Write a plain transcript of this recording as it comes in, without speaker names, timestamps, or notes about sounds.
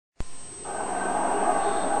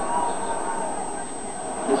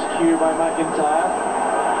here by McIntyre.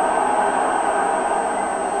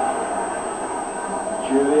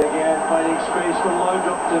 Julie again finding space for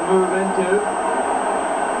Loudrup to move into.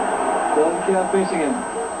 Doesn't care facing him.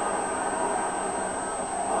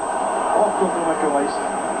 Off goal for McCoist.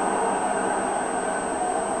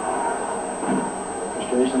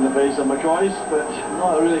 Frustration in the face of McCoist, but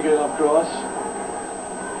not a really good enough cross.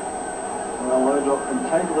 Well, Loudrup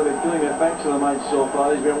entitled to be feeling the effects of the match so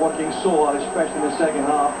far. He's been working so hard, especially in the second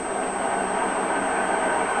half.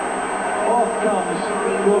 Off comes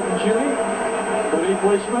Gordon Killie. The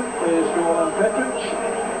replacement is Goran Petric.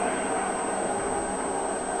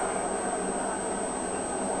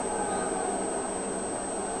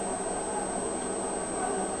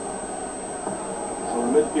 So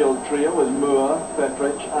the midfield trio is Moore,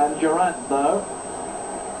 Petric and Durant now.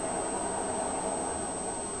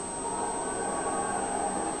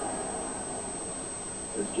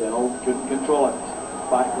 Fitzgerald couldn't control it.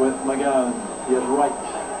 Back with McGowan. Here's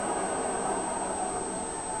Wright.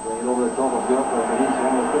 Bring it over the top of the upper, but he's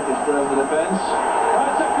one of the quickest through the defence.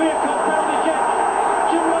 That's a clear-cut penalty kick.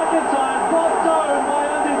 Jim McIntyre brought down by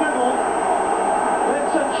Andy Dibble.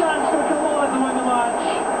 It's a chance for Kilmarnock to win the match.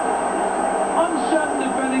 Uncertain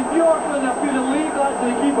defending. Bjorklund appeared to leave that to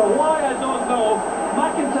the keeper. Why, I don't know.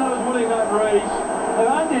 McIntyre was winning that race. And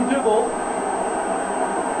Andy Dibble,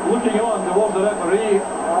 looking on towards the referee,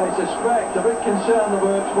 I suspect, a bit concerned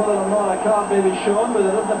about whether or not a card may be shown, but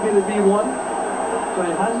there doesn't appear to be one. So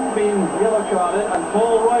he hasn't been yellow carded, and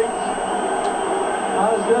Paul Wright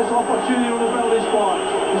has this opportunity on the penalty spot.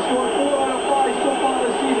 He's scored 4 out of 5 so far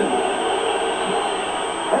this season.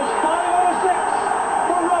 It's 5 out of 6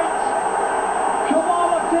 for Wright.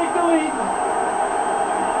 Kilmarnock take the lead.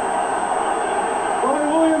 Bobby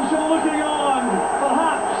Williamson looking on,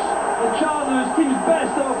 perhaps the Chargers team's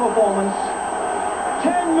best ever performance.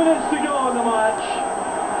 10 minutes to go in the match.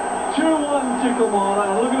 2-1 to Kilmarnock,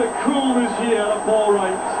 and look at the coolness here at Paul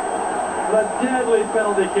Wright. The deadly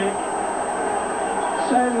penalty kick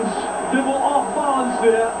sends Dibble off balance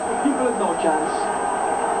there. The keeper had no chance.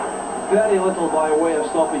 Very little by way of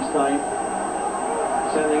stoppage time.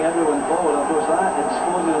 Sending everyone forward. Of course, that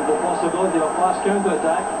exposes the possibility of a fast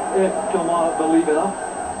counter-attack if Kilmarnock believe enough.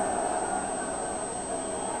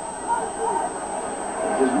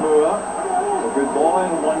 This is Moore. A good ball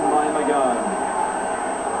and won by McGowan.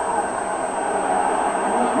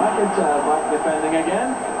 McIntyre back defending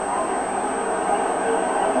again.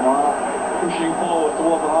 Pushing forward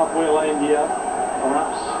toward the halfway line here.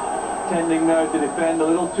 Perhaps tending now to defend a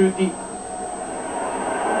little too deep.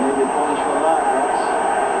 Maybe punished for that. That's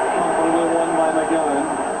comfortably won by McGowan.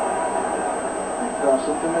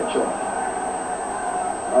 Carson to Mitchell.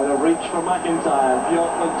 Out of reach for McIntyre.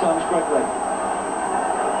 Bjorklund turns quickly.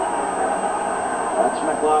 That's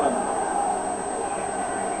McLaren.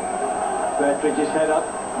 Petric's head up.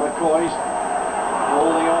 McCoist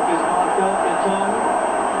holding off his marker, Tom.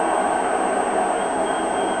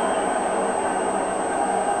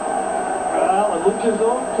 Well, it looks as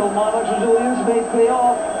though Kilmarnock's resilience may pay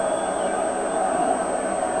off.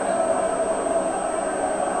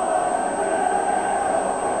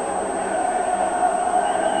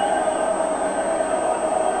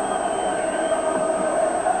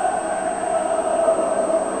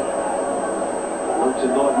 Looks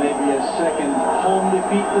as though it may be a second home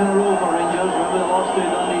defeat in a row for Rangers. Remember they lost to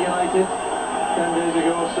Dundee United 10 days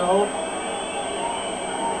ago or so.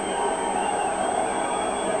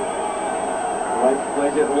 Wright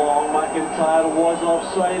plays it long. McIntyre was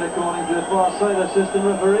offside according to the far side assistant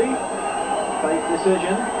referee. Tight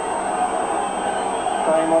decision.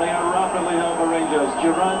 Time running out rapidly now for Rangers.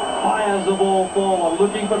 Durant fires the ball forward,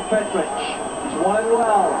 looking for Petric. He's won it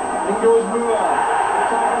well. In goes Moore.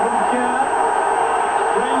 Tackle from Kerr.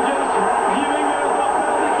 Rangers viewing their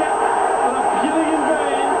penalty kick, but appealing in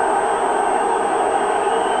vain.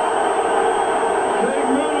 Craig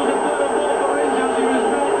Moore was a better ball for Rangers. He was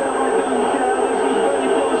met there by Duncan. This was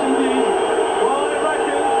very close indeed. Well, I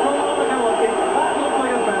reckon Kilmarnock are lucky. That looked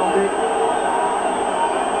like a penalty.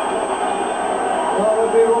 Well,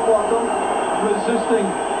 would be Robotham resisting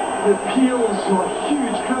the appeals to a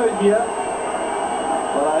huge crowd here.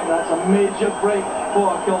 But I think that's a major break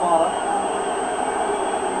for Kilmarnock.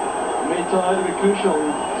 May turn out to be crucial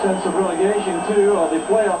in sense of relegation too, or the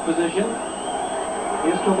playoff position.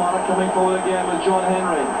 Here's Kilmarnock coming forward again with John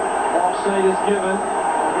Henry. Offside is given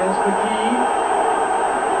against McKee.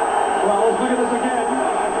 Well, let's look at this again.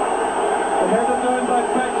 The header down by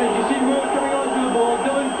Petric. You see Moore coming onto the ball.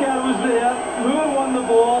 Dylan Kerr was there. Moore won the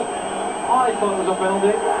ball. I thought it was a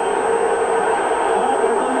penalty.